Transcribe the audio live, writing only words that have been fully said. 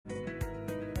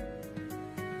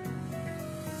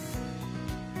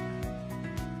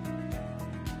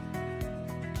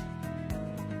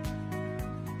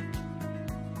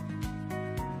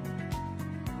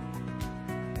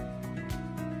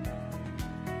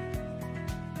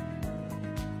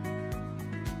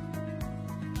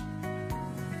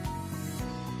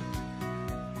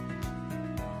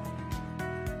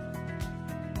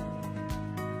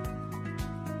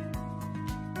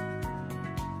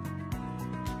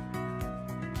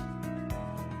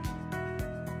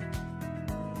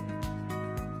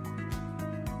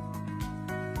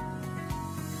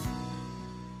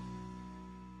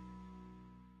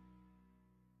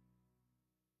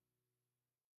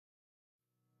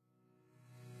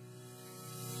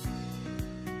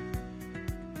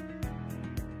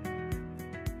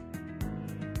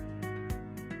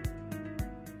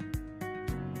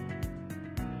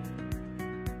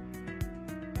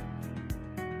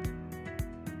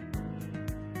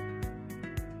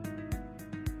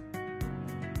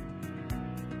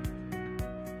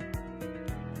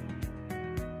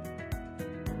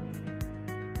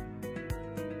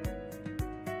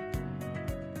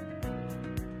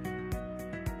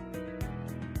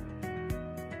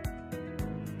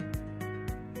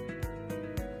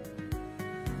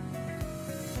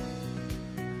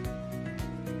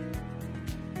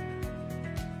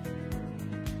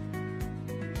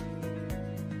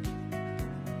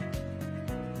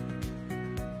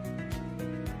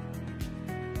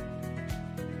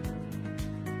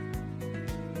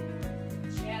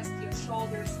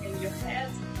your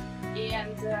head,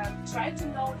 and try to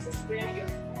notice where your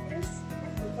head is.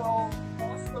 So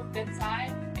most of the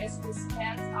time, as we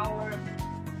spend our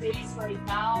days right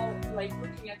now, like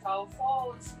looking at our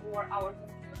phones or our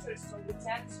computers, so we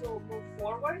tend to move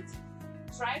forward.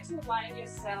 Try to align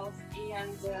yourself,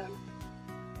 and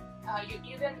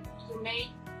you may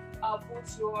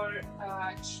put your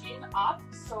chin up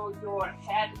so your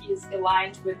head is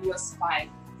aligned with your spine.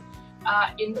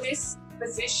 In this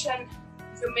position,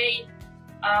 you may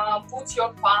put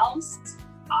your palms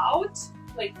out,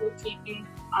 like looking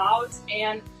out,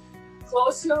 and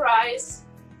close your eyes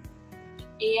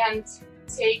and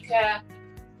take a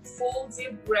full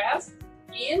deep breath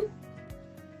in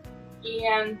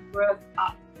and breath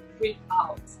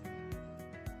out.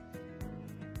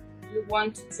 You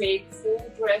want to take full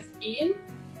breath in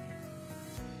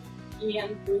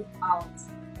and breathe out.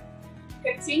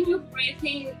 Continue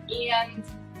breathing and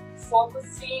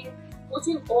focusing,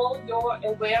 putting all your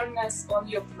awareness on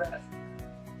your breath.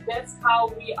 That's how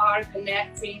we are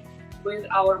connecting with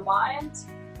our mind,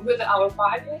 with our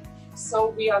body. So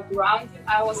we are grounding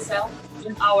ourselves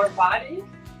in our body,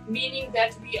 meaning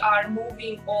that we are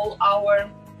moving all our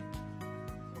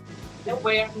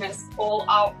awareness,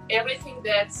 everything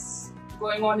that's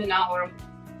going on in our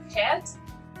head,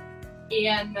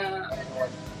 and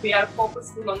we are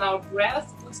focusing on our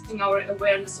breath, putting our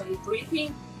awareness on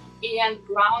breathing and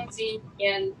grounding,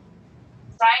 and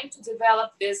trying to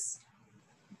develop this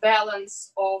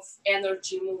balance of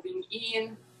energy moving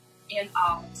in and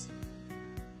out.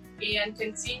 And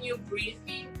continue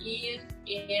breathing in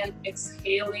and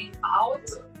exhaling out.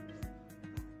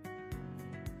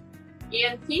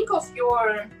 And think of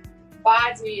your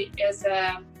body as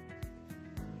a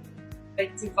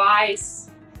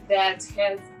device that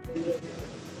has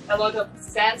a lot of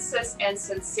senses and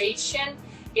sensation.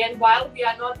 And while we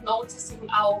are not noticing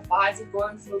our body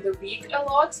going through the week a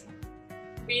lot,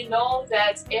 we know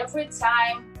that every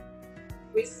time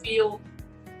we feel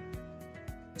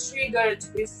triggered,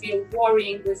 we feel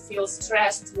worrying, we feel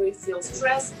stressed, we feel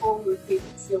stressful, we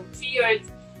feel feared,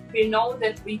 we know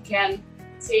that we can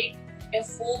take a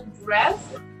full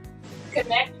breath,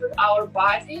 connect with our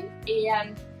body,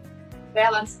 and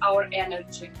balance our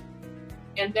energy.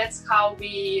 And that's how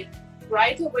we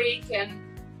right away can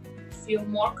feel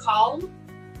more calm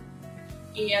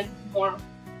and more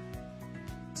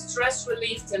stress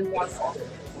relieved and more focused.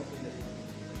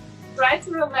 Try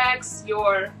to relax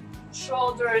your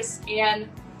shoulders, and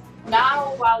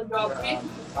now while you're breathing,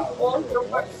 all your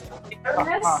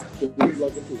awareness can we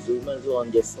log into Zoom as well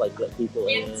and just like let people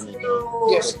in?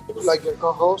 Yes, like your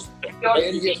co-host.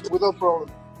 And yes, without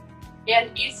problem.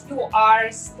 And if you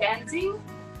are standing,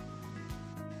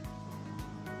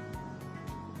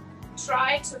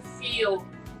 try to feel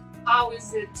how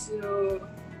is it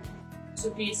to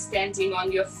be standing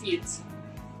on your feet.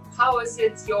 How is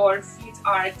it your feet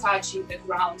are touching the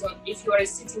ground? If you are in a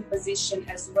sitting position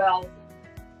as well,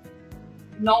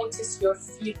 notice your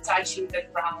feet touching the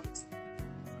ground.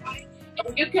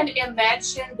 And you can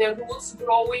imagine the roots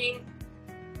growing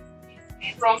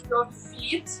from your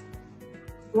feet,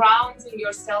 grounding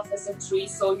yourself as a tree,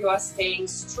 so you are staying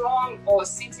strong or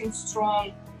sitting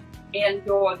strong, and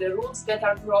the roots that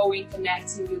are growing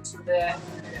connecting you to the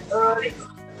earth,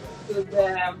 to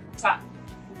the top,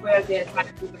 where they attach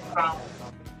to the ground.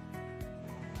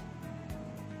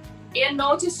 And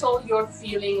notice how you're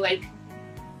feeling, like,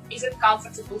 is it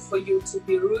comfortable for you to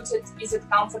be rooted? Is it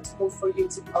comfortable for you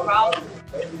to be grounded?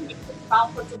 Is it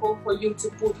comfortable for you to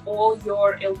put all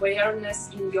your awareness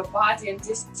in your body and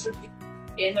distribute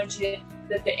energy,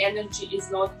 that the energy is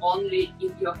not only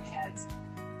in your head?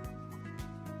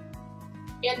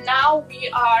 And now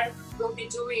we'll be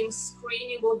doing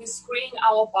screening. We'll be screening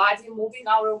our body, moving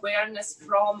our awareness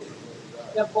from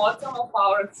the bottom of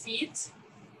our feet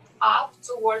up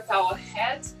toward our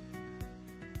head,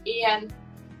 and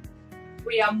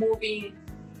we are moving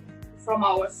from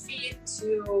our feet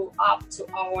up to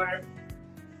our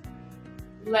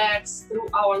legs, through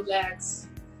our legs,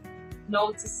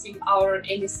 noticing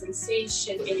any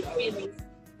sensation, any feeling,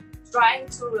 trying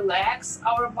to relax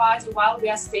our body while we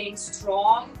are staying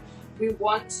strong. We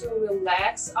want to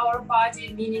relax our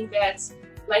body, meaning that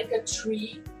like a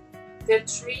tree, the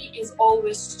tree is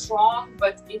always strong,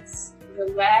 but it's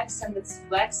relaxed and it's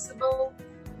flexible.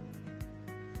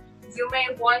 You may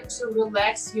want to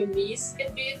relax your knees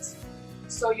a bit,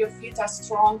 so your feet are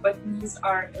strong but knees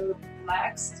are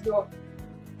relaxed.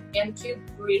 And keep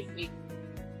breathing.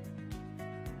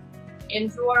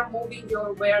 And you are moving your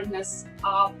awareness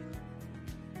up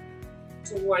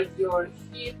toward your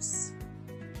hips,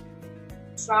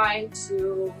 trying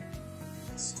to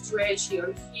stretch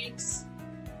your hips,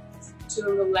 to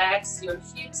relax your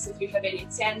hips if you have any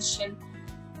tension.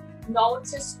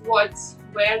 Notice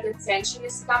where the tension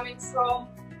is coming from.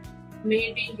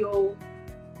 Maybe you'll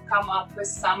come up with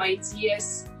some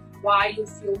ideas why you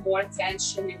feel more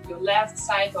tension in your left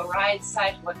side or right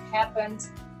side, what happened.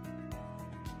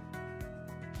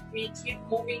 We keep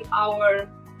moving our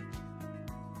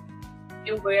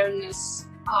awareness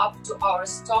up to our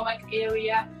stomach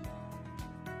area.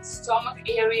 Stomach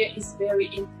area is very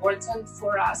important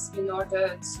for us in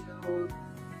order to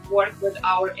work with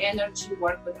our energy,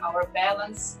 work with our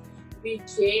balance. We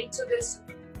came to this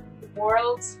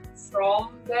world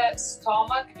from the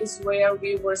stomach, is where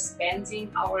we were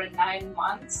spending our 9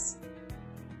 months.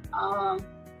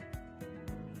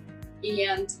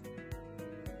 And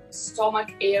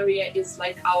stomach area is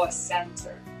like our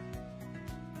center.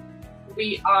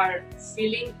 We are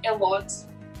feeling a lot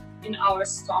in our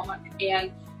stomach,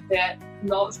 and the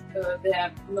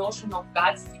notion of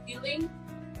gut feeling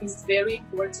is very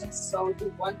important. So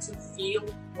you want to feel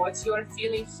what you are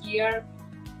feeling here.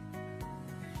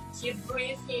 Keep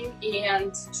breathing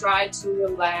and try to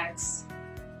relax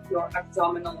your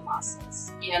abdominal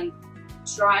muscles, and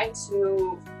try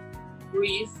to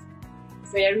breathe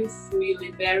very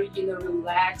freely, very in a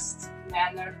relaxed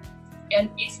manner. And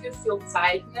if you feel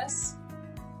tightness,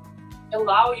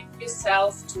 allow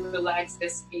yourself to relax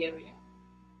this area.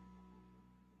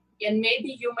 And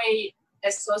maybe you may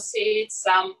associate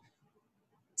some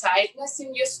tightness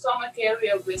in your stomach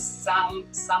area with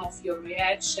some of your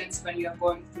reactions when you're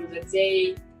going through the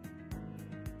day.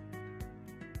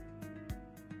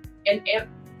 And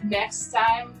next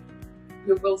time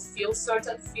you will feel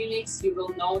certain feelings, you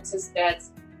will notice that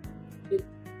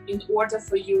in order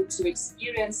for you to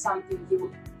experience something,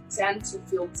 you tend to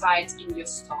feel tight in your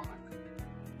stomach.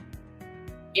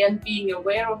 And being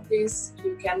aware of this,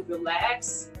 you can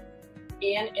relax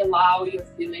and allow your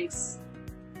feelings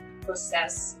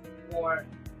process more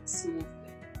smoothly.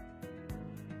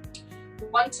 We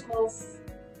want to move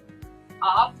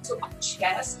up to our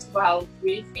chest while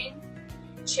breathing.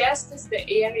 Chest is the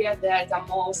area that are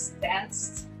most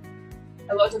tensed.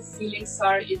 A lot of feelings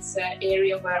are, it's an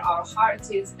area where our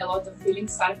heart is. A lot of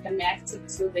feelings are connected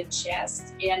to the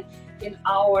chest. And in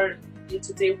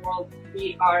today's world,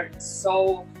 we are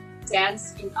so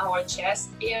tense in our chest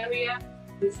area.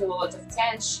 We feel a lot of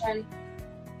tension.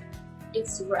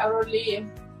 It's rarely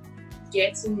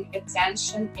getting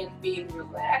attention and being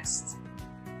relaxed.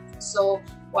 So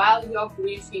while you're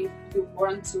breathing, you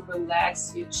want to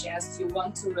relax your chest, you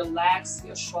want to relax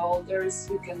your shoulders,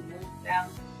 you can move them.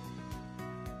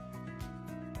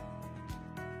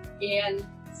 And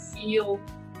feel,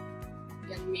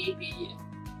 and maybe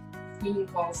think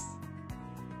of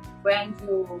when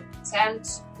you tend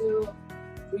to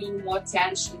bring more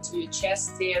tension to your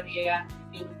chest area,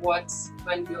 in what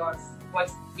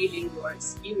feeling you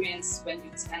experience when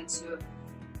you tend to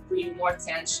bring more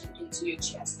tension into your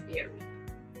chest area.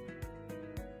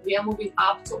 We are moving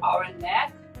up to our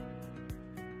neck,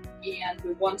 and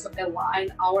we want to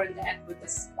align our neck with the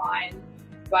spine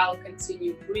while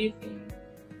continue breathing.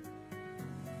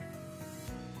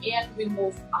 And we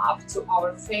move up to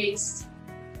our face.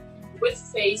 With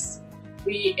face,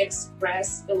 we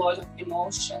express a lot of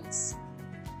emotions,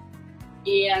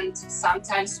 and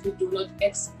sometimes we do not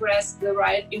express the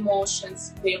right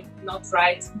emotions. They're not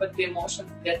right, but the emotions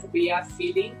that we are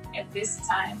feeling at this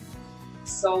time.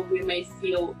 So we may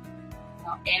feel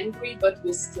angry, but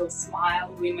we still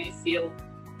smile. We may feel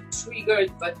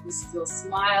triggered, but we still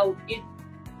smile. It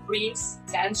brings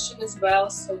tension as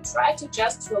well. So try to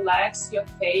just relax your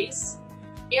face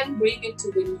and bring it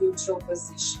to the neutral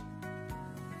position.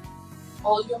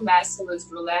 All your muscle is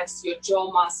relaxed, your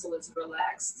jaw muscle is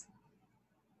relaxed.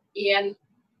 And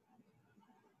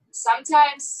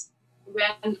sometimes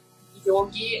when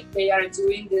yogi, they are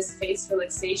doing this face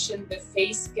relaxation, the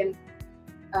face can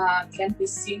be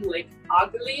seen like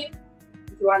ugly.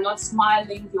 You are not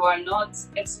smiling, you are not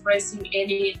expressing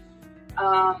any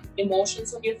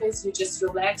emotions on your face, you're just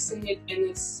relaxing it, and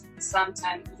it's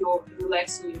sometimes you're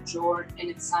relaxing your jaw, and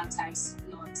it's sometimes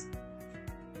not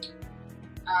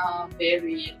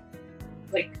very,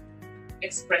 like,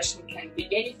 expression can be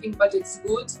anything, but it's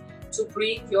good to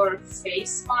bring your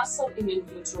face muscle in a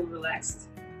neutral, relaxed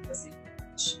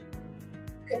position.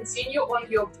 Continue on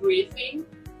your breathing,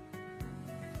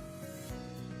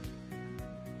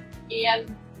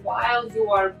 and while you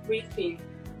are breathing,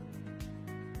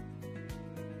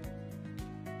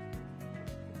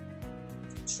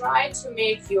 try to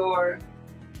make your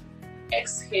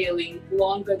exhaling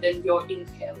longer than your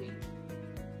inhaling.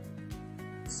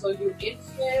 So you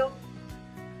inhale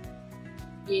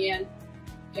and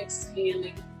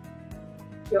exhaling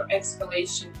your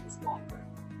exhalation is longer.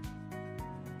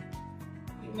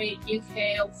 You may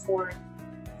inhale for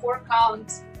 4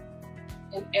 counts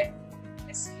and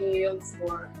exhale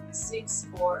for 6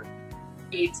 or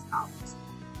 8 counts.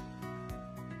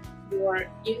 You are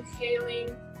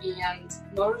inhaling and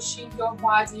nourishing your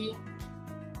body,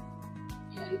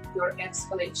 and your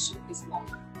exhalation is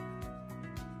longer.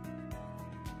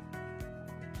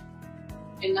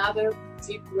 Another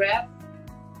deep breath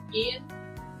in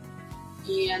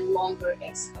and longer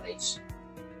exhalation.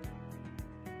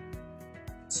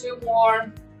 2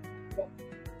 more.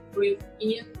 Breathe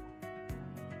in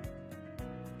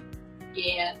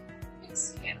and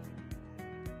exhale.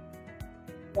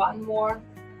 1 more.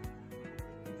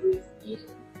 Breathe in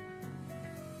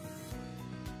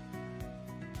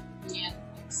and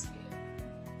exhale.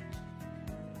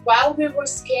 While we were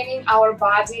scanning our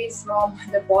body from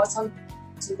the bottom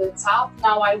to the top,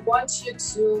 now I want you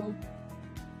to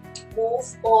move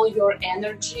all your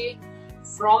energy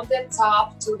from the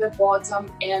top to the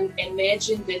bottom and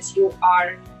imagine that you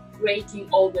are breaking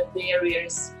all the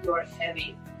barriers you're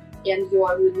having, and you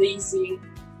are releasing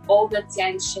all the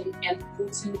tension and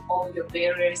putting all your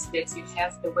barriers that you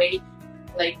have away,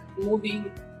 like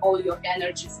moving all your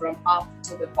energy from up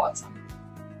to the bottom.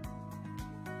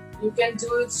 You can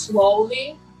do it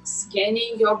slowly,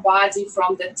 scanning your body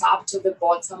from the top to the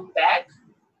bottom back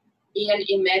and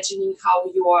imagining how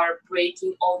you are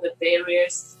breaking all the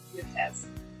barriers you have.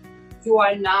 You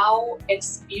are now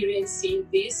experiencing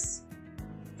this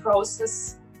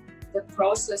process, the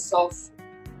process of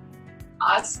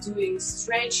us doing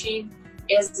stretching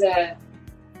as a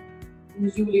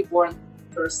newly born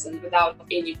person without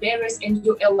any barriers, and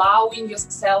you allowing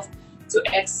yourself to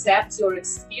accept your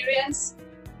experience,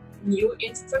 new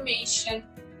information,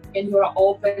 and you are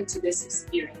open to this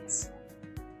experience.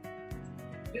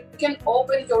 You can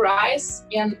open your eyes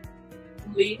and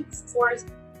blink for a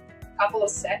couple of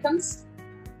seconds,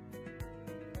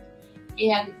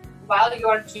 and while you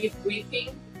are keep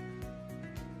breathing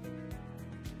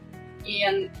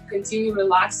and continue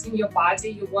relaxing your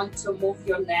body, you want to move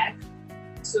your neck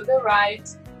to the right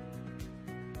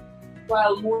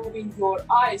while moving your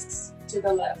eyes to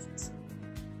the left.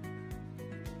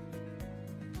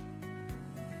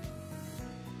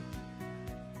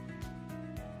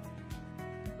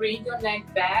 Bring your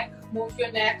neck back, move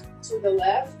your neck to the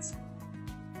left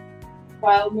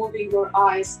while moving your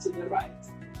eyes to the right.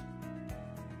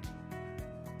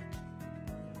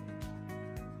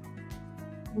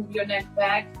 Move your neck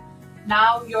back.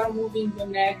 Now you're moving your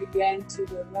neck again to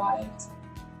the right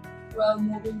while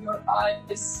moving your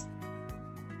eyes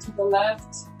to the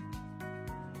left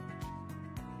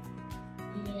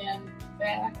and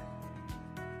back.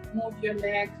 Move your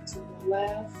neck to the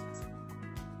left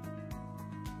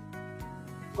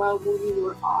while moving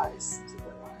your eyes to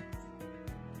the right.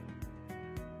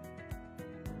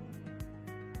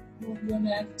 Move your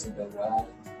neck to the right.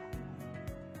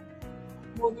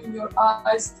 Moving your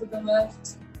eyes to the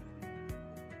left.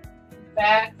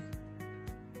 Back.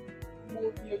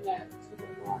 Move your neck to the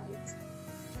right.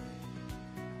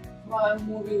 While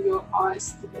moving your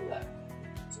eyes to the left,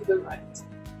 to the right.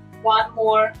 One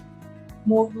more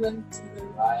movement to the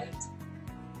right.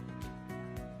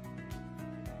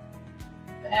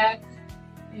 Back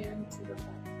and to the left.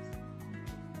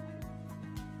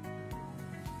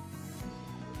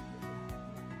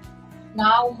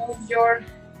 Now move your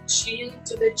chin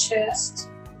to the chest,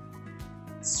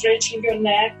 stretching your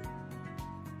neck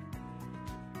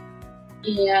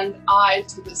and eye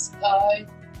to the sky.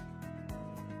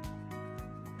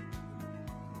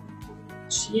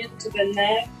 Chin to the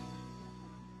neck,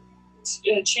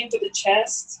 chin to the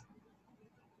chest,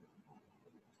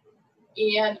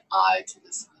 and eye to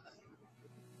the sky.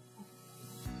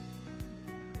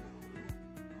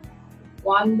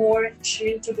 One more,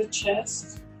 chin to the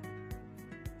chest,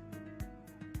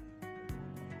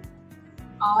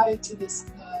 eye to the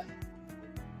sky,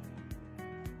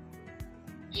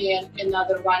 and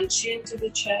another one, chin to the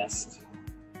chest,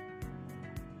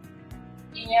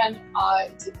 and eye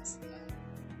to the sky.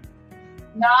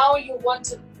 Now you want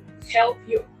to help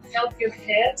your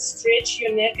head, stretch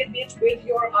your neck a bit with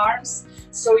your arms.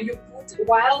 So you put,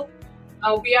 while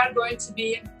we are going to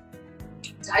be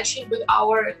touching with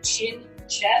our chin,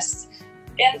 chest,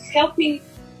 and helping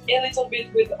a little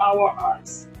bit with our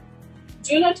arms.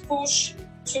 Do not push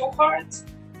too hard,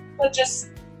 but just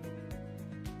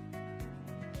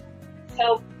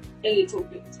help a little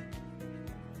bit.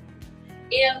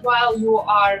 And while you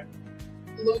are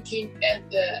looking at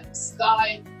the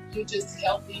sky, you're just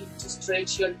helping to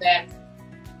stretch your neck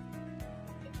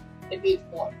a bit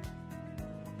more.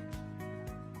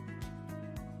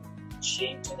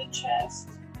 chin to the chest.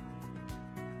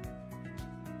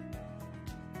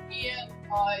 And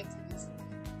eye to the spine.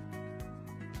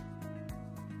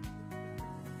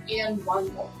 And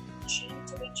one more. Chin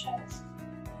to the chest.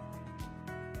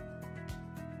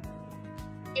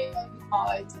 And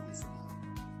eye to the spine.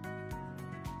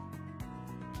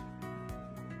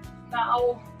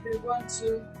 Now we want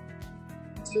to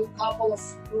do a couple of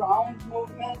round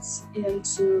movements and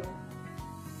to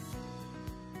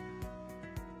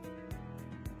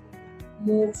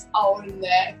move our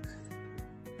neck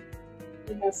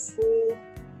in a full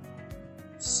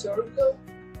circle.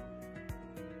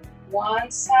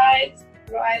 One side,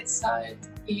 right side,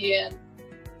 and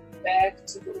back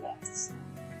to the left side.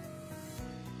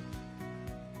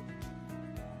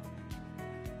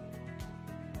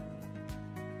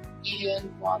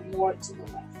 And one more to the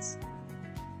left side.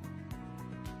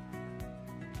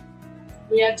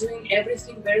 We are doing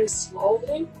everything very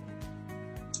slowly.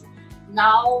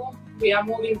 Now we are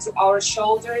moving to our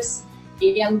shoulders,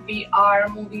 and we are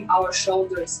moving our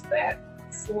shoulders back,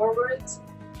 forward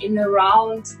in a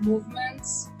round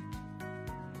movements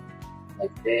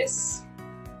like this.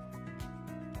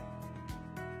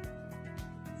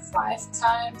 5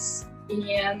 times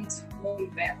and moving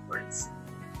backwards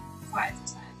 5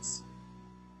 times.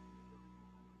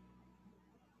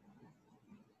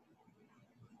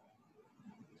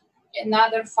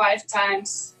 Another 5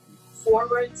 times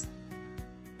forward.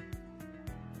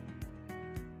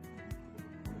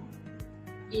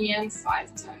 And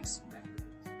 5 times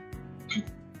back.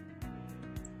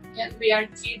 And we are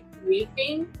keep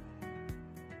breathing,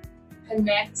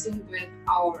 connecting with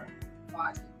our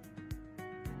body.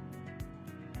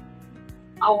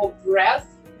 Our breath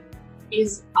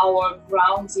is our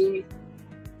grounding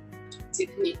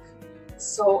technique.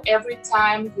 So every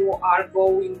time you are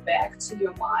going back to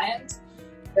your mind,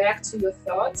 back to your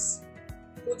thoughts,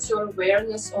 put your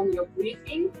awareness on your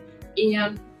breathing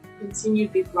and continue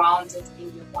to be grounded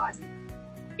in your body.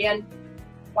 And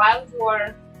while you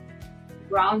are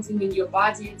grounding in your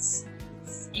body, it's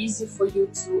easy for you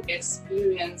to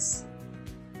experience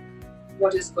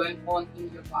what is going on in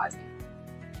your body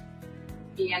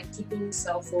and keeping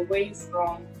yourself away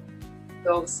from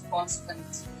those constant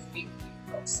thinking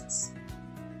process.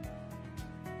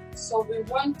 So we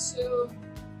want to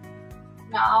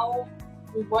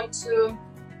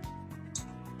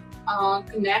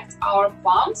connect our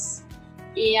palms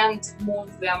and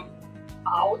move them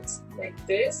out like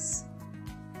this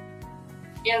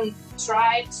and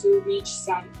try to reach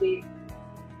something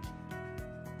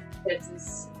that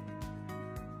is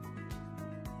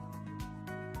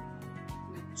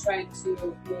try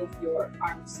to move your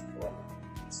arms forward,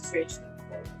 stretch them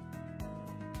forward,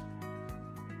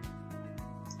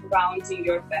 rounding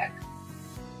your back.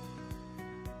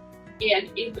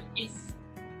 And if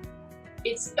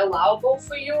it's allowable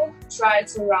for you, try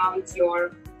to round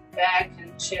your back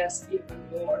and chest even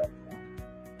more,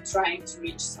 trying to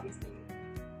reach something.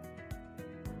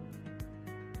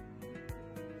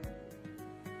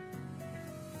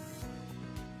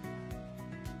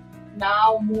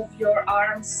 Now move your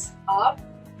arms up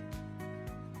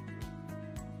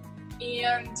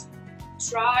and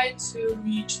try to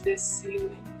reach the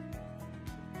ceiling,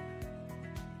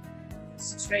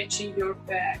 stretching your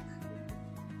back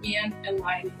and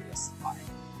aligning your spine.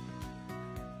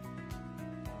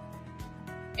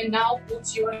 And now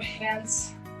put your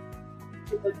hands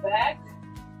to the back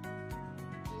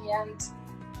and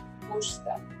push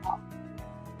them up.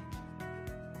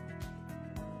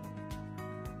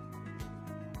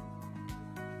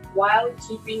 While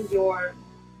keeping your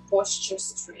posture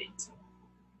straight.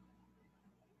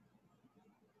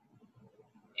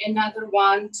 Another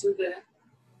one to the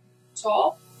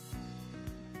top.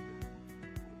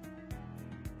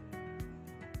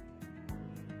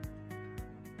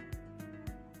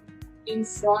 In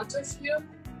front of you.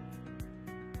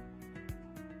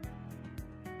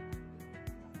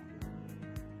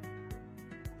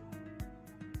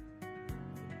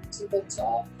 To the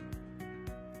top.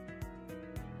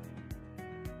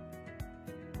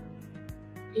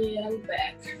 And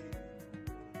back.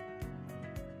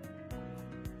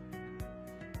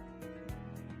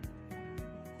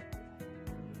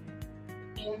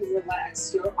 And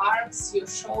relax your arms, your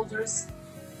shoulders.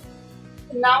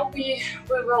 Now we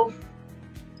will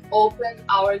open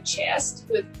our chest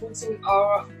with putting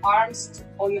our arms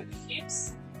on the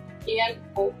hips and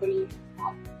opening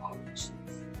up our chest.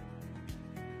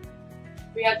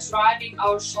 We are driving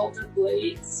our shoulder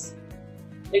blades,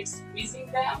 like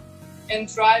squeezing them, and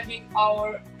driving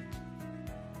our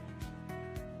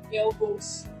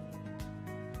elbows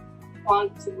on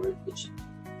toward each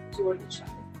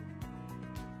other.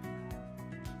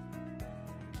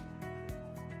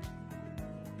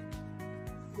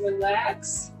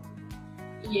 relax,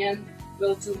 and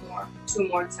we'll do two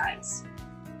more times.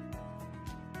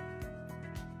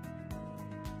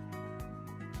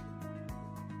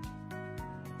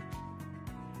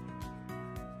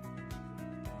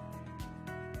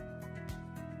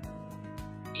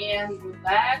 And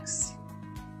relax.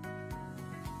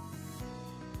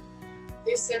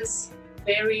 This is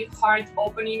very hard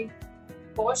opening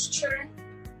posture,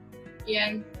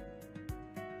 and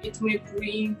it may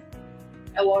bring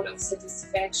a lot of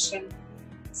satisfaction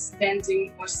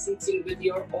standing or sitting with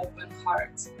your open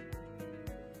heart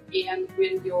and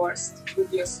with your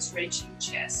stretching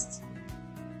chest.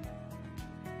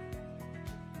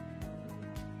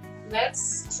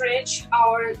 Let's stretch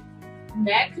our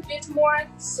neck a bit more.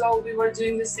 So we were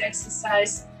doing this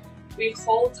exercise. We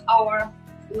hold our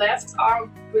left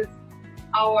arm with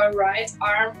our right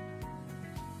arm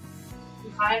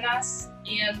behind us,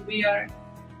 and we are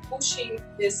pushing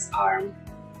this arm,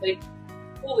 like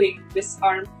pulling this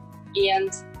arm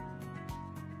and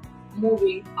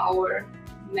moving our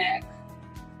neck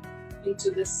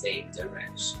into the same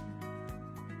direction,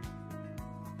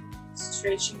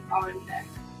 stretching our neck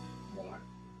more.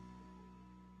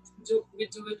 We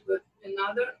do it with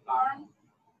another arm.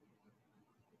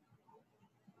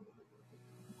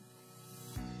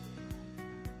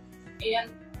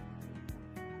 And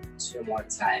 2 more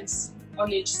times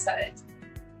on each side.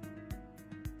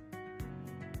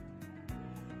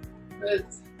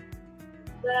 With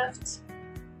left,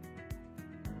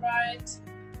 right,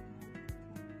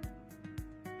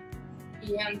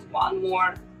 and 1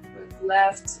 more with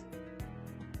left,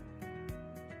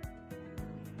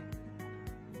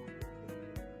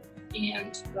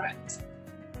 and right.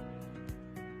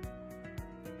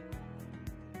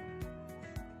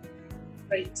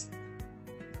 Great.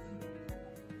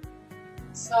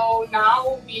 So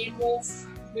now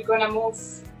we're gonna move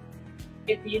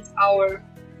a bit our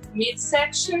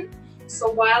midsection.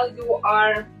 So while you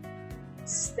are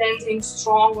standing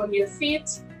strong on your feet,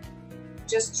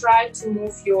 just try to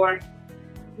move your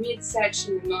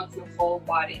midsection and not your whole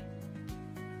body.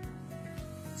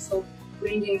 So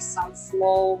bringing some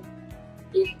flow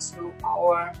into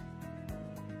our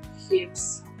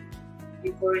hips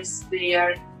because they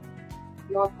are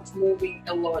not moving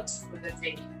a lot for the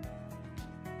day.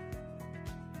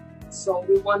 So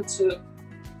we want to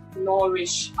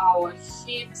nourish our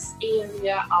hips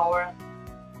area,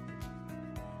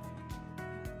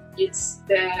 it's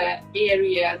the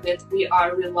area that we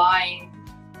are relying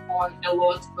on a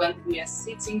lot when we are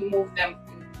sitting. Move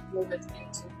it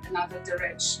into another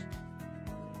direction.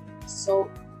 So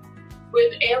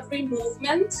with every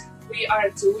movement we are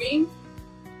doing,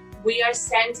 we are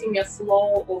sending a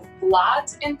flow of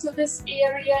blood into this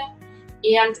area,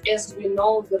 and as we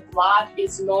know, the blood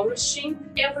is nourishing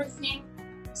everything,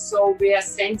 so we are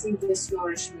sending this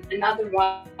nourishment. Another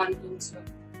one into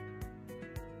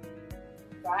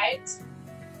right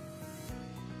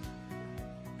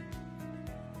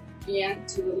and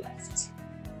to the left.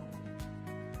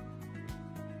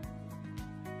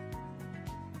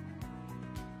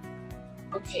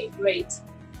 Okay, great.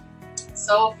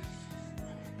 So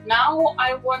now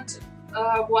I want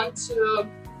to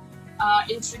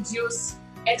introduce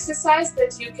exercise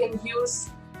that you can use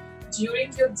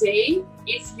during your day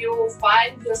if you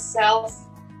find yourself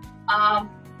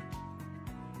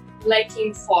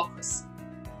lacking focus.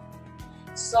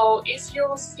 So if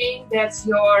you think that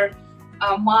your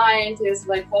mind is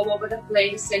like all over the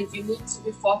place and you need to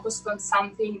be focused on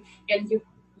something and you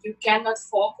cannot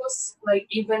focus, like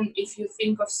even if you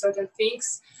think of certain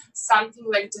things, something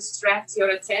like distract your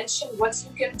attention, what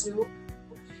you can do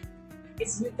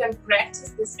is you can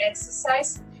practice this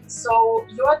exercise. So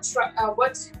you want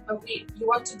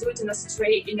to do it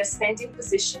in a standing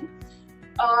position.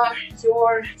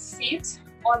 Your feet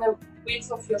on the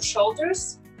width of your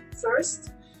shoulders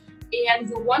first, and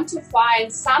you want to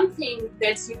find something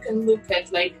that you can look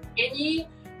at, like any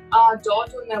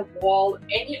dot on a wall,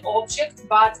 any object,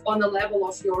 but on the level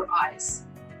of your eyes.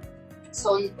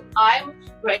 So I'm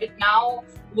right now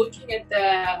looking at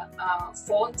the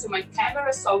phone to my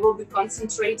camera, so I will be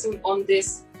concentrating on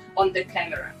this, on the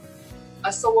camera.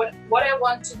 So what I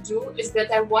want to do is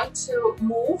that I want to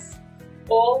move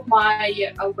all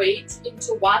my weight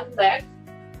into one leg,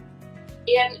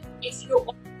 and if you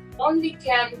only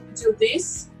can do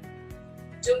this,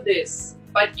 do this.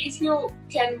 But if you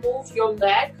can move your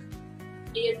leg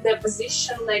in the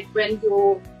position like when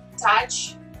you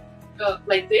touch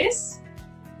like this,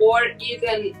 or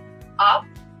even up,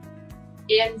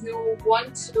 and you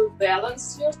want to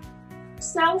balance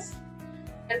yourself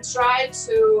and try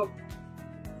to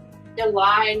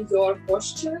align your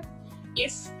posture.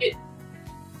 If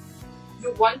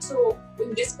you want to,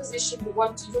 in this position,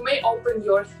 you may open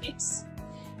your hips,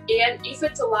 and if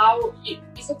it's allowable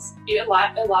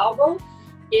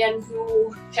and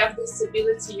you have this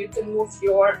ability, you can move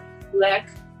your leg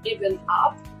even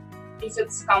up if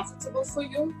it's comfortable for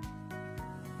you.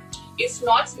 If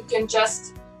not, you can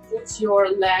just put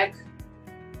your leg,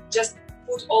 just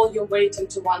put all your weight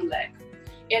into one leg,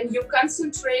 and you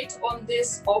concentrate on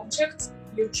this object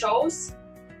you chose,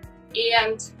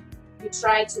 and you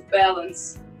try to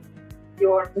balance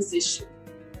your position.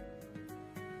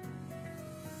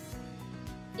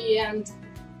 And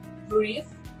breathe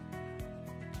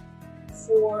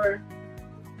for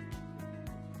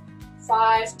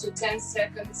 5 to 10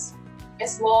 seconds,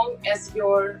 as long as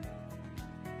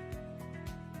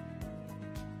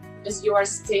you are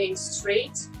staying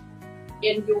straight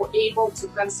and you're able to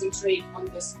concentrate on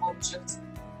this object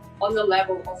on the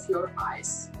level of your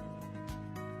eyes.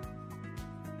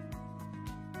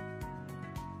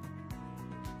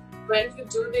 When you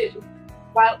do this,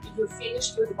 while you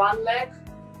finished with one leg,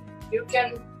 you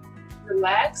can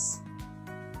relax,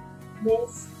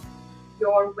 move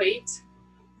your weight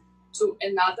to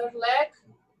another leg,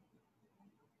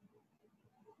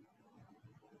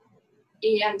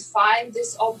 and find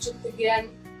this object again,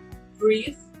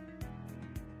 breathe,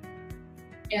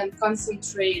 and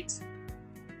concentrate.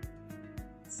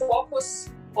 Focus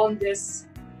on this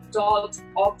dot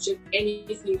object,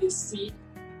 anything you see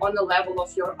on the level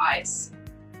of your eyes.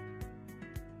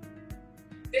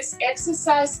 This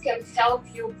exercise can help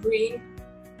you bring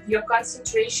your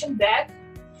concentration back,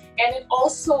 and it's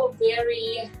also a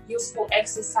very useful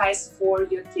exercise for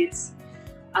your kids.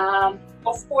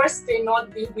 Of course, they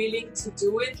not be willing to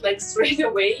do it like straight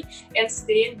away and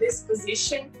stay in this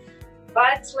position,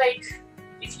 but like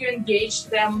if you engage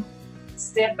them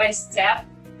step by step,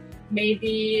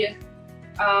 maybe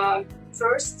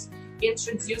first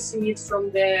introducing it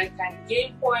from the kind of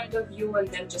game point of view, and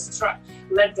then just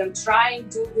let them try and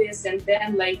do this, and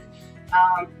then like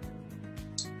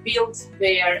build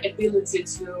their ability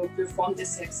to perform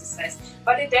this exercise.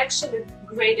 But it's actually a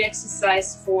great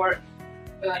exercise for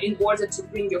in order to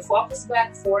bring your focus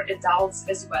back for adults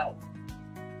as well.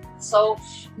 So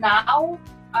now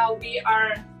we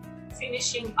are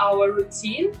finishing our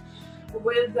routine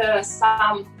with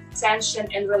some tension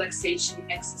and relaxation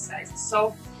exercises.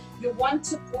 So you want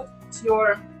to put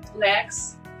your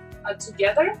legs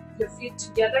together, your feet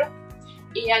together,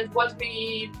 and what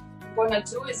we gonna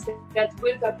do is that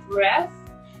with the breath,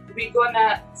 we're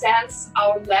gonna tense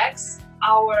our legs,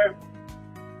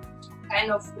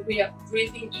 we are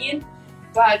breathing in,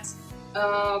 but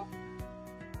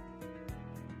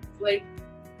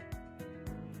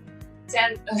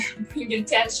bringing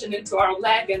tension into our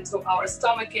leg and to our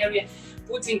stomach area,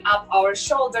 putting up our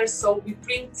shoulders, so we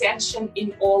bring tension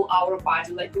in all our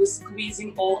body, like we're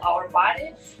squeezing all our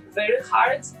body very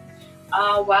hard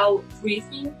while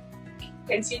breathing.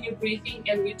 Continue breathing,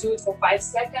 and we do it for 5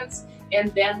 seconds,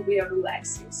 and then we are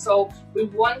relaxing. So we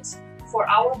want for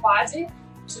our body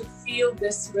to feel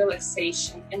this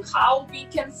relaxation, and how we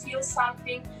can feel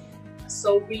something.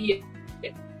 So we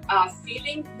are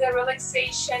feeling the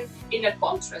relaxation in a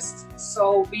contrast.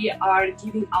 So we are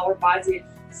giving our body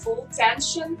full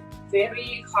tension,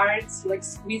 very hard, like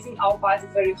squeezing our body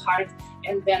very hard,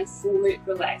 and then fully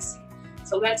relaxing.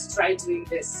 So let's try doing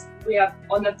this. We are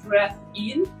on a breath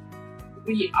in,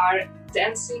 we are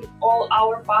tensing all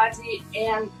our body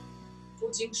and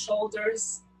putting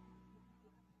shoulders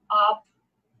up,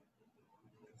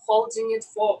 holding it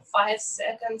for 5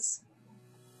 seconds,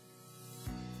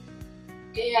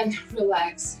 and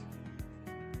relax.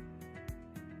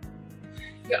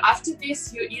 After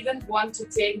this, you even want to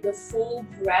take the full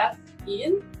breath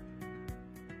in,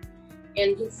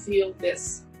 and you feel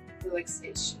this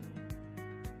relaxation.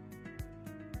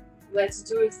 Let's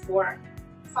do it for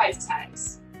 5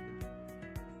 times.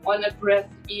 On a breath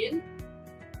in,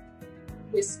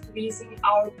 we're squeezing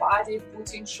our body,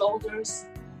 putting shoulders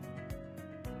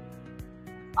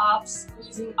up,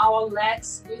 squeezing our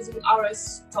legs, squeezing our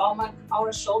stomach,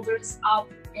 our shoulders up,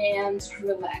 and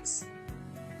relax.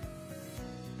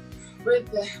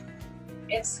 With the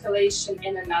exhalation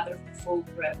and another full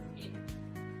breath in.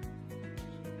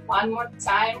 One more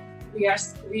time, we are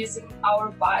squeezing our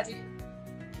body.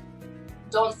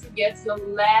 Don't forget your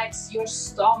legs, your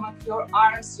stomach, your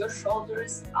arms, your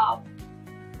shoulders up,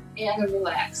 and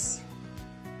relax.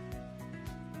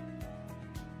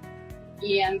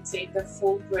 And take the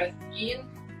full breath in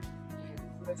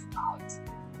and breathe out.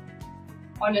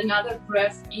 On another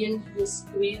breath in, you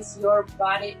squeeze your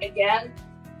body again.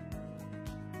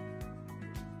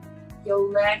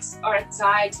 Your legs are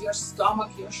tight, your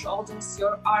stomach, your shoulders,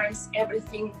 your arms,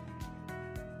 everything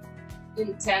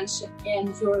intention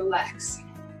and you relax.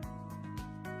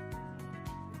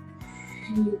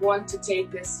 And you want to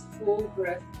take this full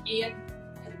breath in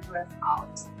and breath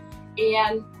out.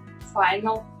 And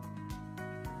final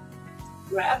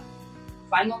breath,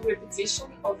 final repetition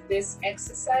of this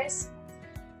exercise.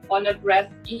 On a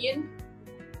breath in,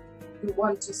 you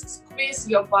want to squeeze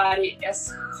your body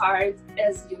as hard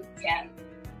as you can.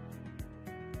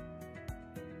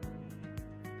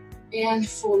 And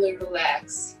fully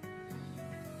relax.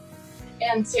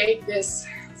 And take this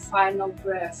final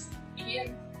breath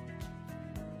in,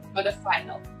 not a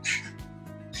final,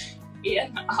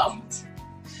 in, out.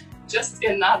 Just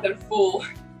another full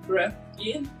breath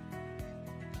in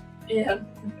and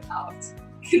out.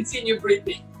 Continue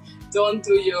breathing. Don't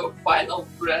do your final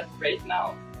breath right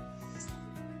now.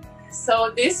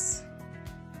 So this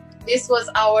was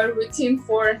our routine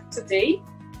for today.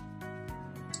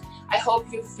 I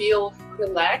hope you feel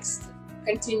relaxed,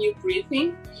 continue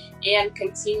breathing, and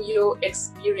continue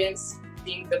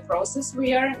experiencing the process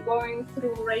we are going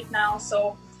through right now.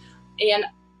 So, and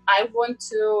I want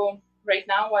to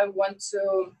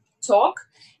talk,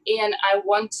 and I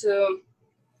want to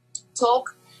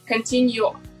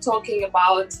continue talking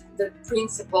about the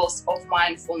principles of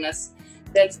mindfulness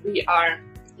that we are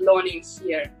learning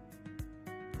here.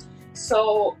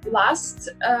 So last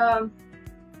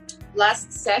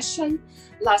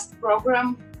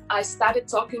program, I started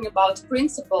talking about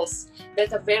principles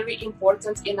that are very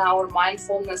important in our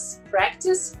mindfulness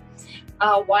practice.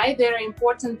 Why they're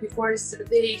important? Because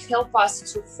they help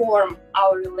us to form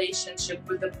our relationship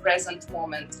with the present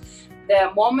moment,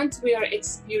 the moment we are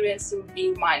experiencing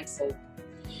being mindful.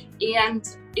 And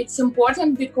it's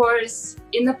important because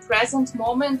in the present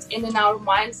moment and in our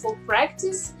mindful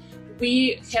practice,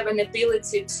 we have an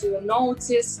ability to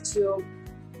notice, to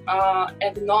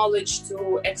acknowledge,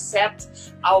 to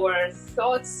accept our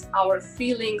thoughts, our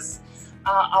feelings,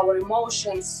 our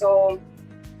emotions. So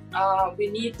we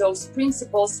need those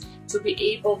principles to be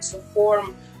able to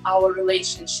form our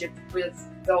relationship with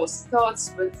those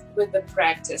thoughts, with the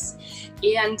practice.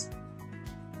 And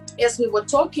as we were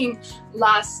talking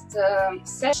last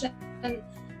session,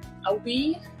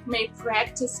 we may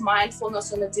practice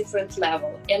mindfulness on a different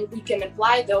level, and we can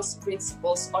apply those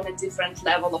principles on a different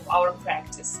level of our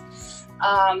practice.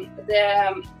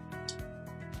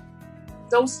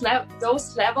 Those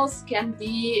levels can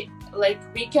be like,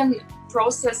 we can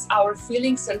process our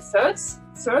feelings and thoughts,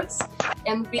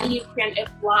 and we can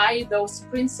apply those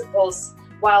principles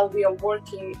while we are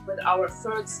working with our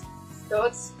thoughts,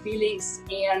 feelings,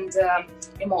 and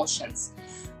emotions.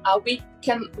 We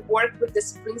can work with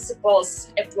these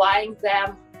principles, applying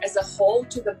them as a whole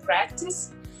to the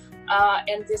practice.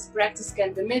 And this practice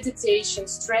can be meditation,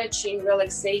 stretching,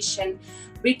 relaxation.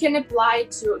 We can apply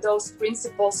to those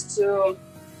principles to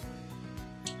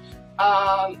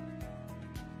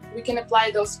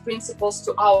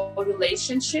our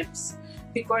relationships,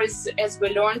 because as we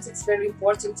learned, it's very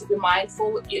important to be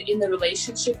mindful in a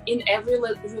relationship, in every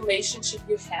relationship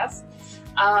you have,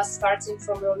 starting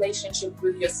from a relationship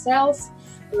with yourself,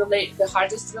 the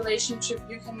hardest relationship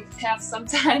you can have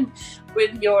sometime,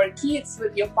 with your kids,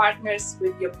 with your partners,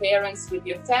 with your parents, with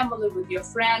your family, with your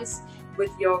friends,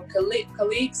 with your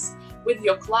colleagues, with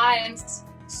your clients.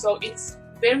 So it's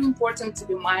very important to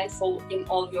be mindful in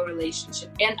all your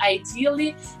relationships, and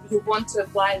ideally you want to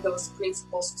apply those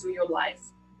principles to your life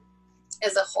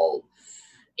as a whole.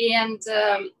 And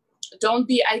don't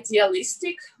be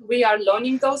idealistic. We are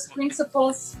learning those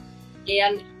principles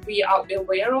and we are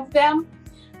aware of them,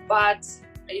 but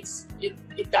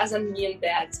it doesn't mean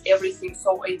that everything's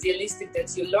so idealistic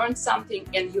that you learn something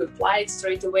and you apply it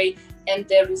straight away and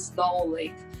there is no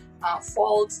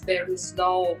fault, there is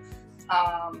no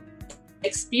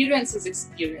experience is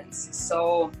experience.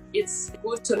 So it's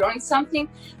good to learn something,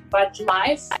 but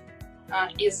life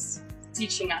is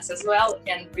teaching us as well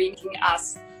and bringing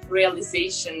us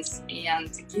realizations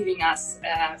and giving us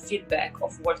feedback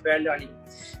of what we're learning.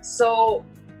 So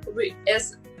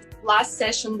as last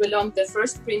session we learned, the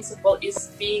first principle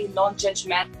is being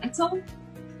non-judgmental,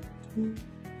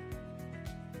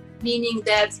 meaning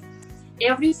that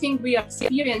everything we are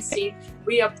experiencing,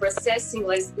 we are processing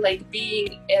like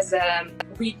being as a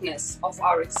witness of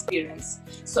our experience.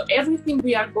 So everything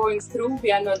we are going through,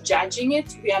 we are not judging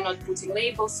it, we are not putting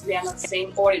labels, we are not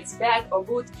saying or it's bad or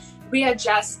good. We are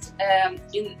just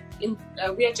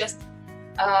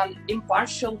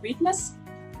impartial witness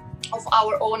of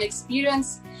our own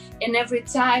experience. And every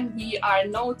time we are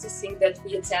noticing that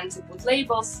we tend to put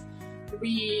labels,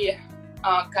 we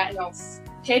are kind of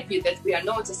happy that we are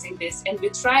noticing this, and we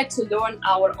try to learn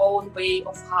our own way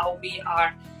of how we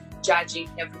are judging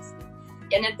everything.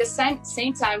 And at the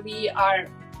same time, we are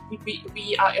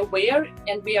aware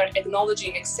and we are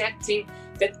acknowledging, accepting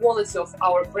the quality of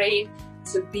our brain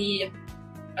to be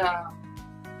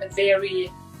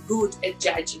very good at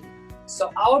judging.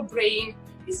 So our brain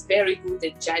is very good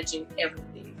at judging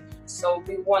everything. So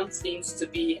we want things to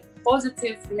be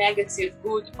positive, negative,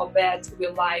 good or bad, we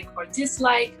like or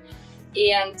dislike,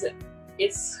 and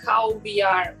it's how we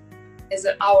are, as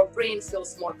our brain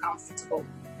feels more comfortable.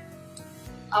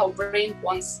 Our brain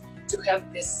wants to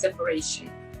have this separation.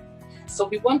 So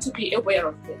we want to be aware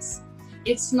of this.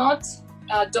 It's not,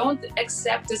 don't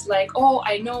accept it like, oh,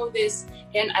 I know this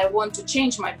and I want to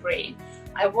change my brain.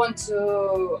 I want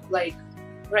to, like,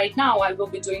 right now I will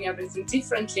be doing everything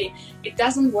differently. It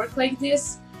doesn't work like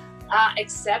this.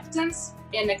 Acceptance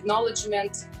and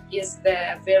acknowledgement is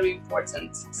the very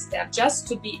important step, just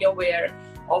to be aware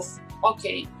of,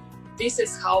 okay, this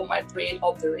is how my brain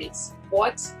operates.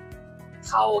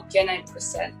 How can I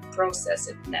process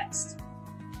it next?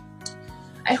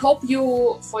 I hope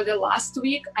you, for the last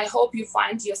week, I hope you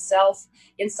find yourself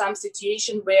in some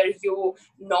situation where you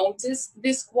noticed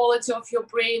this quality of your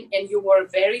brain and you were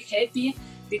very happy,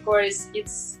 because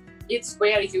it's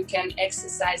where you can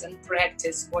exercise and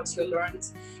practice what you learned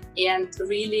and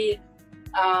really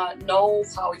know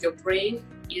how your brain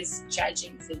is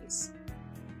judging things.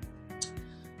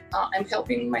 I'm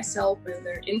helping myself with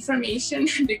the information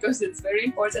because it's very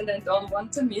important. I don't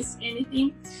want to miss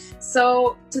anything.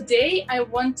 So today I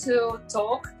want to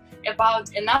talk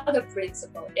about another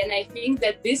principle, and I think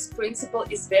that this principle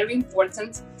is very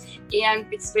important, and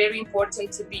it's very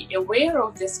important to be aware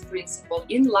of this principle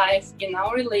in life, in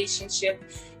our relationship,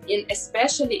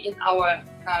 especially in our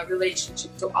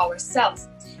relationship to ourselves.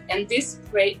 And this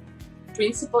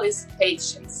principle is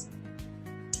patience.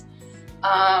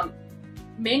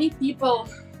 Many people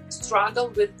struggle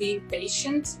with being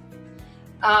patient.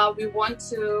 We want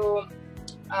to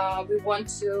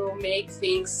make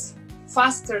things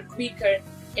faster, quicker,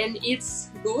 and it's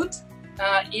good.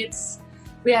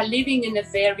 We are living in a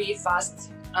very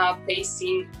fast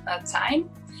pacing time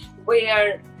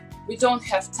where we don't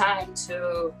have time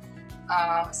to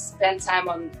spend time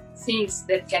on things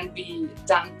that can be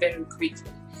done very quickly.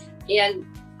 And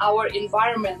our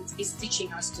environment is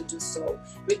teaching us to do so.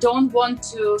 We don't want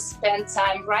to spend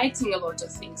time writing a lot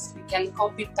of things. We can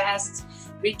copy paste,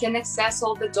 we can access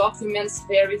all the documents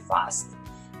very fast.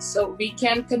 So we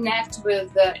can connect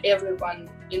with everyone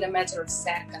in a matter of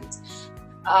seconds.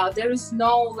 There is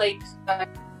no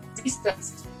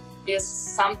distance is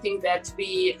something that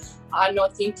we are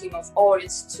not thinking of, oh,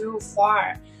 it's too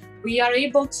far. We are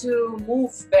able to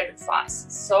move very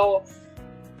fast. So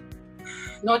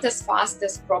not as fast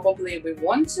as probably we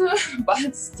want to,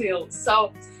 but still.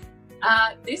 So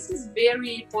this is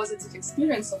very positive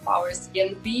experience of ours,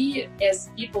 and we as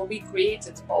people, we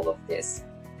created all of this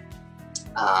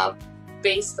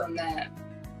based on the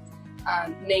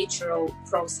natural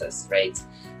process, right?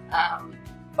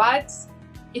 But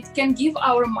it can give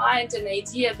our mind an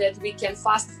idea that we can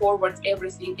fast forward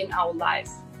everything in our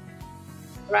life.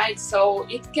 Right, so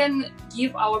it can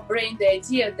give our brain the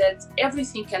idea that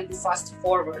everything can be fast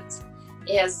forward,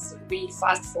 as we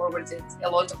fast forwarded a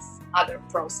lot of other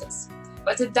process.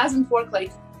 But it doesn't work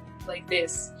like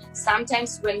this.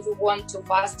 Sometimes when you want to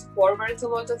fast forward a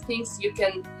lot of things, you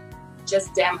can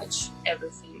just damage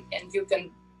everything, and you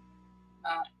can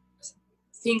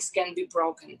things can be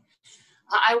broken.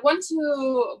 I want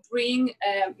to bring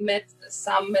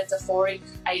some metaphoric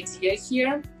idea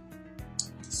here.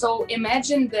 So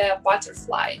imagine the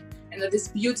butterfly and this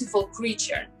beautiful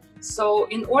creature. So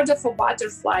in order for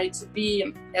butterfly to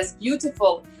be as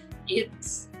beautiful,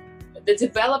 the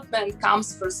development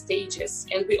comes through stages,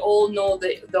 and we all know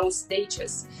those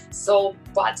stages. So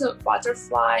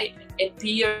butterfly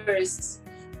appears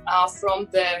from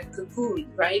the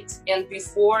cocoon, right? And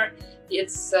before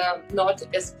it's not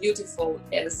as beautiful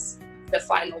as the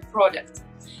final product.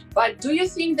 But do you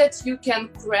think that you can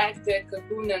crack the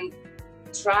cocoon and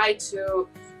try to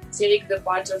take the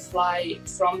butterfly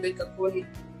from the cocoon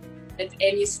at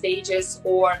any stages,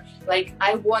 or like,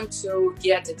 I want to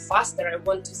get it faster, I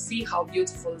want to see how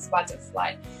beautiful is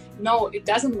butterfly? No, it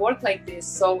doesn't work like this.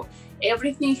 So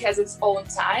everything has its own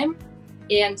time,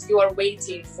 and you are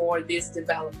waiting for this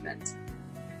development.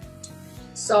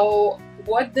 So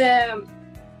what the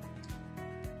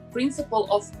principle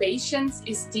of patience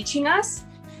is teaching us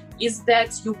is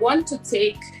that you want to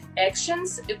take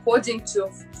actions according to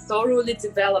thoroughly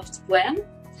developed plan.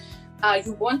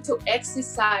 You want to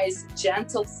exercise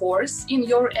gentle force in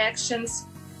your actions,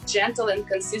 gentle and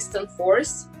consistent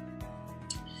force,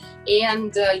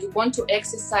 and you want to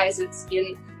exercise it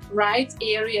in right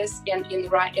areas and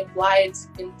applied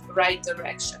in right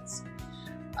directions.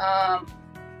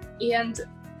 And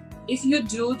if you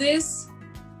do this,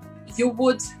 you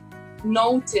would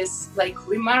notice like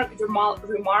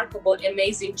remarkable,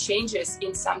 amazing changes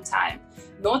in some time.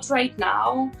 Not right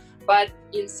now, but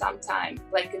in some time.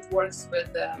 Like it works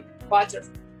with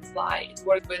butterfly, it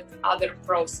works with other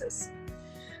process.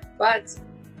 But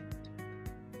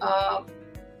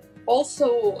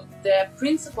also the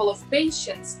principle of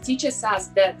patience teaches us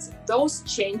that those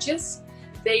changes,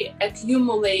 they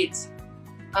accumulate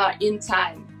in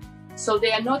time. So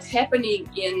they are not happening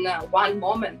in one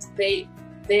moment. They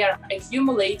are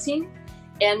accumulating,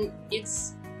 and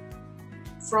it's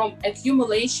from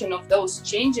accumulation of those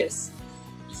changes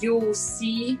you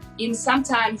see, in some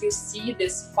time you see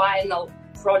this final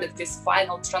product, this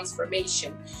final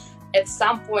transformation. At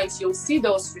some point you'll see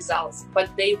those results, but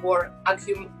they were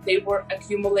accumulating.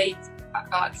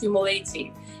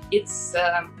 It's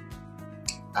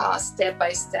step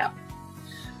by step.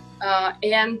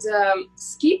 And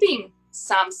skipping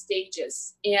some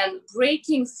stages and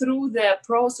breaking through the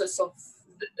process of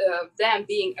them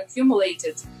being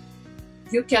accumulated,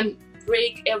 you can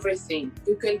break everything,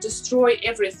 you can destroy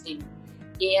everything.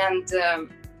 And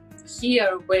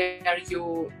here where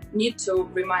you need to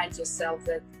remind yourself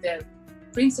that the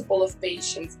principle of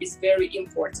patience is very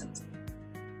important.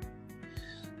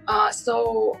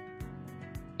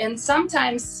 And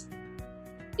sometimes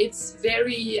it's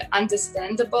very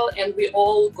understandable, and we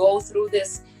all go through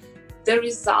this. The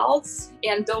results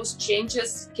and those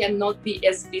changes cannot be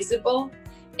as visible,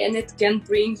 and it can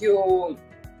bring you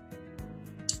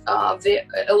a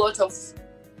lot of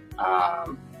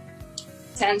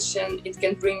tension. It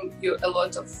can bring you a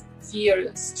lot of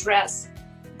fear, stress.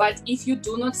 But if you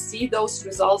do not see those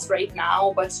results right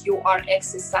now, but you are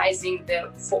exercising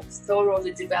the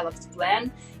thoroughly developed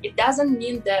plan, it doesn't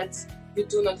mean that you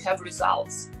do not have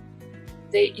results.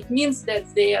 It means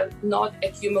that they are not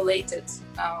accumulated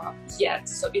yet.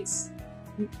 So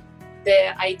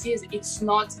the idea is it's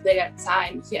not their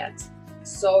time yet.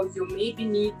 So you maybe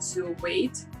need to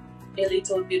wait a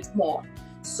little bit more.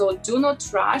 So do not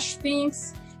rush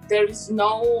things. There is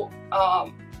no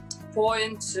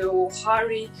point to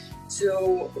hurry,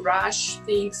 to rush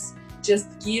things.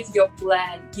 Just give your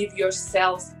plan, give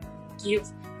yourself, give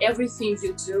everything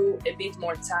you do a bit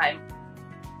more time.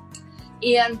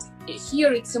 And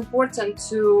here it's important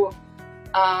to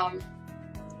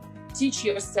teach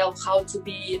yourself how to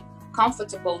be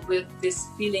comfortable with this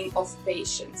feeling of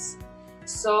patience.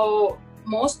 So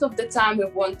most of the time we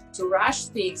want to rush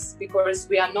things because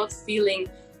we are not feeling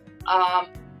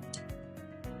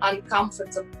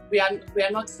uncomfortable. We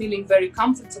are not feeling very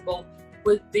comfortable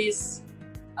with this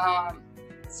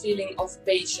feeling of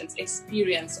patience,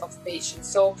 experience of patience.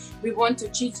 So we want to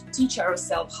teach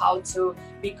ourselves how to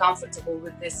be comfortable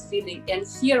with this feeling. And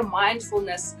here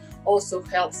mindfulness also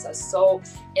helps us. So,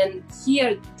 and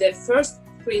here the first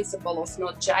principle of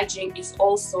not judging is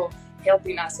also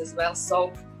helping us as well.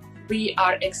 So we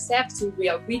are accepting, we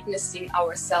are witnessing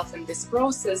ourselves in this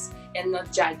process and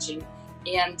not judging,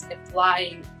 and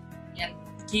applying,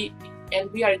 and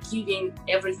we are giving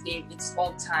everything its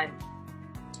own time.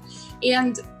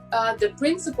 And the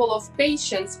principle of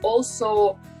patience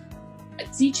also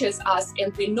teaches us,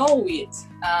 and we know it,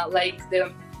 like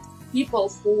the people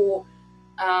who,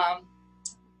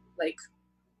 like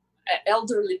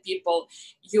elderly people,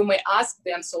 you may ask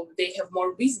them, so they have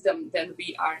more wisdom than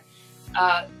we are.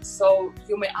 So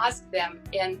you may ask them,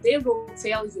 and they will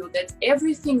tell you that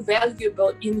everything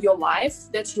valuable in your life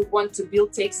that you want to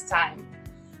build takes time.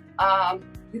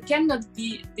 You cannot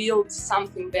build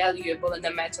something valuable in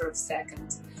a matter of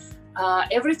seconds.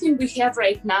 Everything we have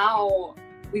right now,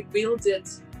 we build it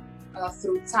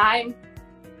through time,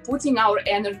 putting our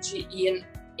energy in,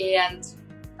 and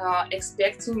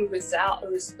expecting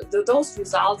those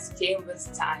results came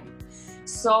with time.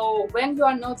 So when you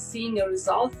are not seeing a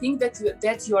result, think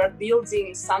that you are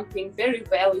building something very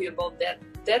valuable.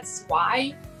 That's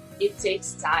why it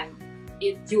takes time.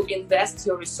 You invest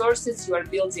your resources, you are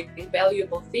building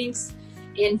valuable things,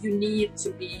 and you need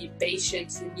to be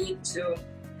patient. You need to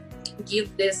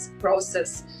give this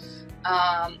process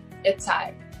a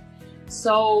time.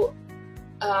 So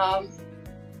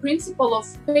principle of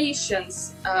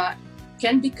patience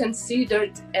can be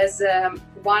considered as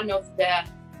one of the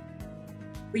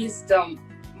wisdom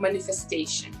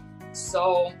manifestation.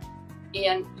 So,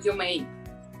 and you may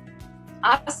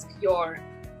ask your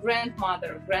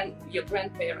grandmother, your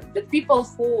grandparent, the people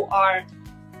who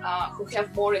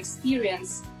have more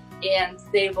experience, and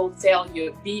they will tell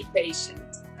you, be patient.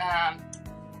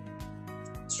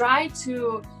 Try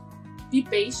to be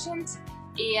patient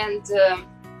and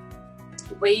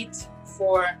wait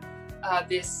for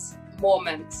this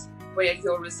moment where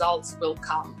your results will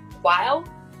come.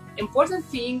 Important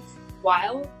thing,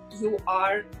 while you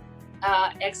are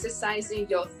exercising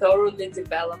your thoroughly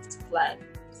developed plan.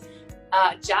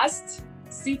 Just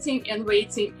sitting and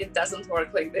waiting, it doesn't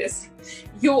work like this.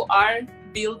 You're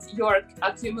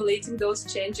accumulating those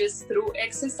changes through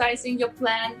exercising your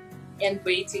plan and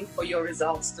waiting for your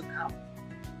results to come.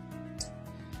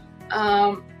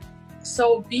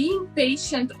 So being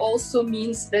patient also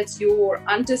means that you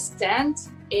understand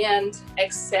and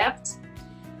accept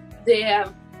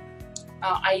the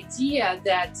idea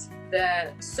that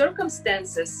the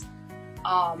circumstances,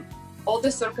 all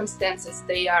the circumstances,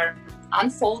 they are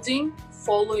unfolding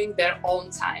following their own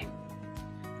time.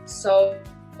 So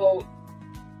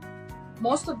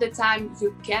most of the time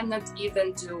you cannot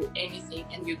even do anything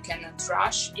and you cannot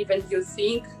rush, even you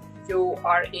think you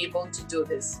are able to do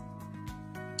this.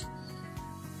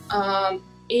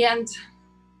 And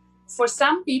for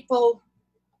some people,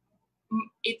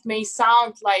 it may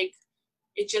sound like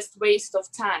it's just waste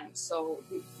of time. So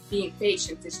being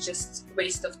patient is just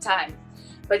waste of time.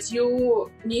 But you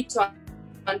need to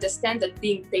understand that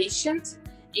being patient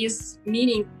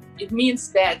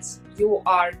means that you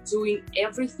are doing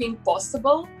everything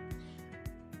possible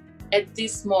at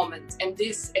this moment and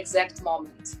this exact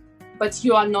moment. But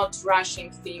you are not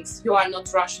rushing things. You are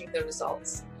not rushing the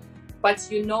results. But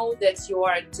you know that you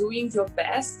are doing your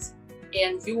best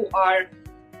and you are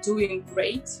doing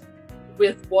great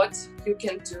with what you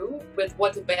can do, with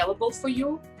what's available for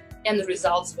you, and the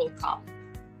results will come.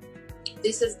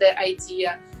 This is the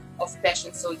idea of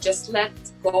passion. So just let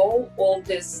go all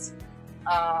this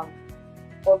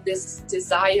of this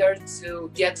desire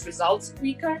to get results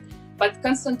quicker, but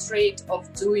concentrate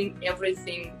of doing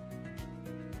everything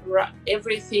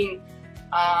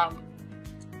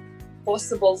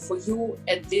possible for you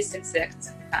at this exact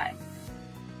time.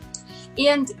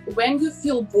 And when you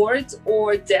feel bored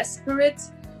or desperate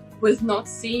with not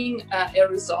seeing a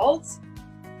result,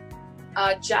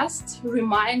 just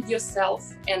remind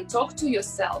yourself and talk to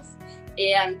yourself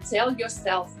and tell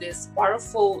yourself this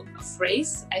powerful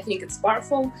phrase. I think it's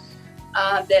powerful,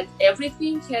 that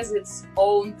everything has its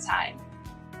own time.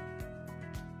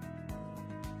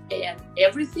 And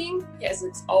everything has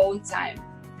its own time.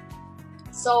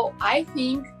 So I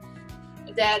think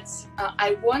that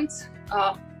I want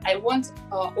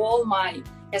all my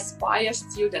Aspire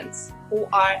students who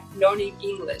are learning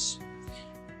English,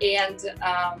 and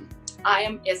I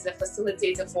am as a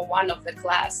facilitator for one of the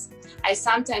class. I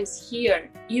sometimes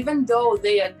hear, even though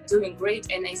they are doing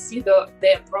great and I see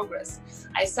their progress,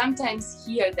 I sometimes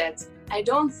hear that I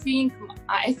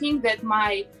think that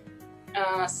my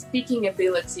speaking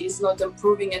ability is not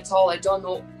improving at all. I don't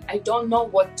know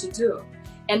what to do.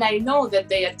 And I know that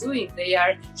they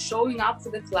are showing up for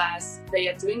the class, they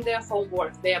are doing their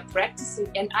homework, they are practicing,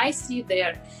 and I see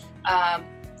their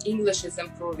English is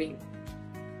improving.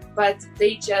 But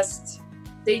they just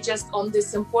on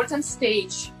this important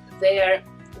stage there,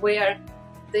 where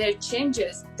their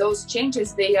changes, those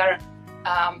changes, they are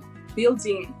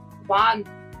building one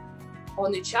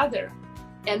on each other.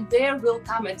 And there will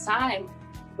come a time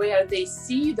where they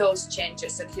see those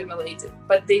changes accumulated,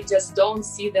 but they just don't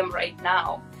see them right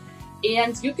now.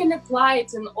 And you can apply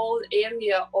it in all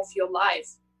area of your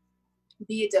life,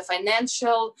 be it a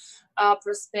financial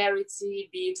prosperity,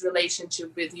 be it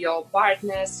relationship with your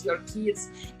partners, your kids.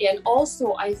 And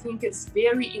also, I think it's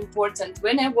very important.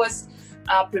 When I was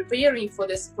preparing for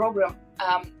this program,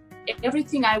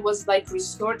 everything I was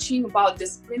researching about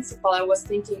this principle, I was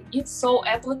thinking it's so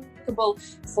applicable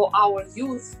for our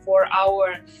youth, for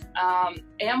our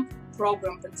M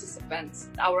program participants.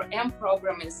 Our M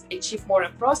program is Achieve More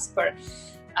and Prosper,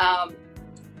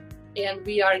 and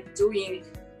we are doing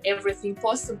everything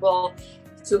possible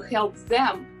to help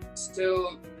them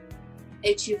to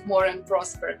achieve more and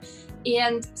prosper.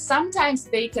 And sometimes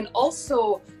they can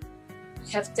also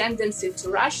have tendency to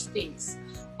rush things.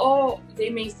 Or they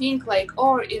may think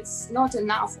oh, it's not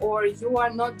enough, or you are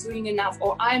not doing enough,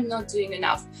 or I'm not doing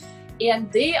enough.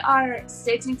 And they are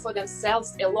setting for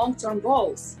themselves a long-term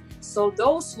goals. So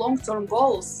those long-term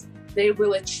goals, they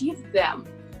will achieve them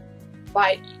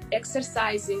by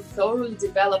exercising thoroughly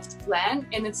developed plan.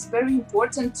 And it's very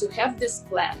important to have this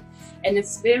plan. And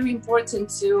it's very important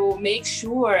to make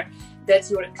sure that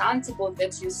you're accountable,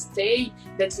 that you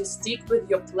stick with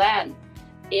your plan,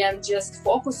 and just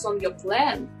focus on your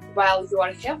plan while you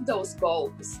have those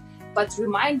goals. But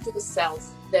remind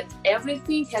yourself that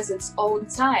everything has its own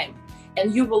time.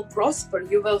 and you will prosper.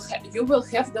 You will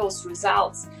have those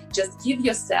results. Just give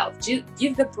yourself,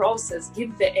 give the process,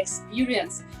 give the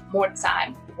experience more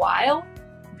time while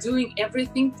doing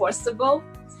everything possible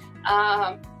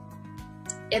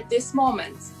at this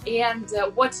moment. And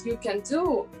what you can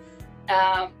do,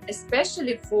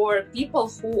 especially for people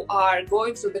who are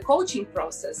going through the coaching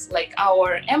process, like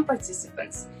our M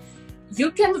participants, you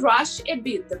can rush a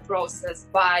bit the process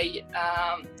by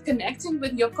connecting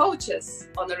with your coaches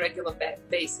on a regular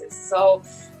basis. So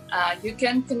you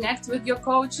can connect with your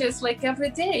coaches like every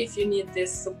day if you need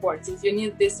this support, if you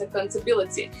need this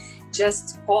accountability.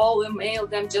 Just call, email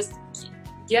them, just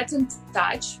get in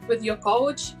touch with your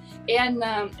coach and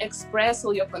express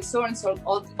all your concerns or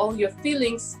all your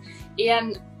feelings,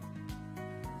 and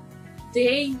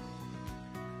they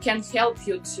can help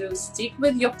you to stick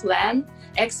with your plan,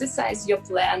 exercise your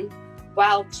plan,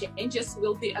 while changes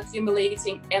will be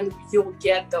accumulating and you'll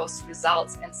get those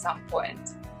results at some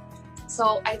point.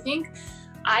 So I think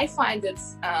I find it,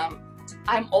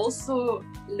 I'm also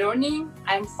learning,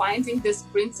 I'm finding this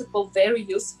principle very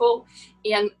useful.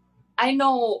 And I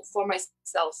know for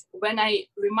myself, when I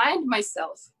remind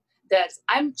myself that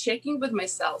I'm checking with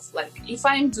myself, like if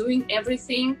I'm doing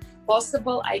everything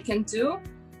possible I can do,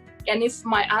 and if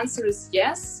my answer is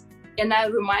yes, and I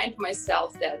remind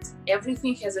myself that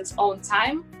everything has its own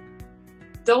time,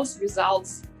 those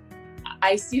results,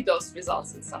 I see those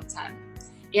results in some time,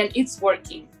 and it's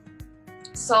working.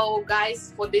 So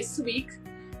guys, for this week,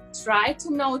 try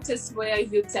to notice where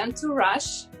you tend to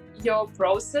rush your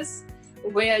process,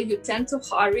 where you tend to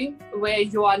hurry, where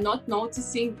you are not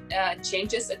noticing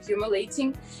changes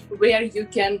accumulating, where you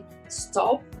can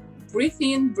stop, breathe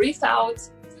in, breathe out.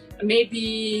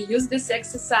 Maybe use this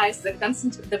exercise,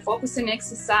 the focusing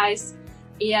exercise,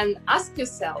 and ask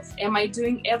yourself, am I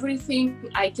doing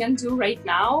everything I can do right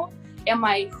now? Am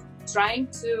I trying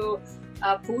to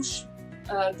push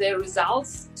the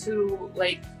results to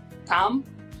like come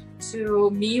to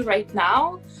me right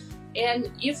now? And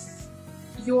if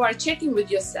you are checking with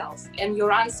yourself and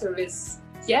your answer is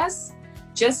yes,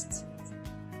 just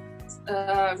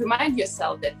remind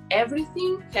yourself that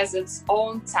everything has its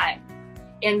own time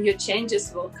and your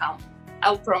changes will come.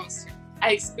 I'll promise you.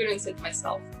 I experienced it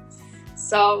myself.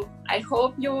 So I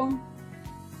hope you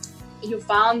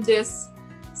found this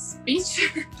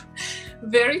speech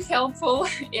very helpful,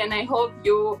 and I hope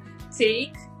you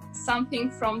take something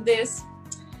from this,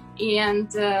 and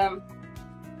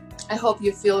I hope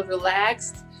you feel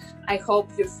relaxed. I hope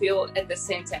you feel at the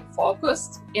same time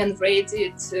focused and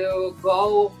ready to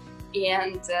go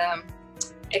and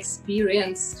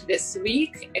experience this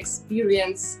week,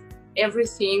 experience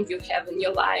everything you have in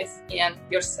your life and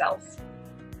yourself.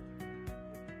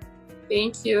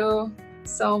 Thank you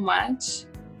so much.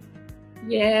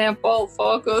 Yeah, Paul,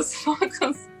 focus,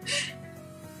 focus.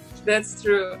 That's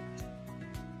true.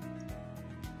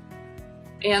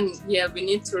 And yeah, we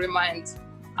need to remind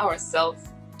ourselves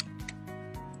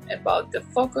about the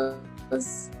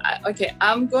focus. Okay,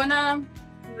 I'm gonna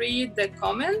read the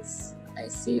comments. I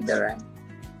see there are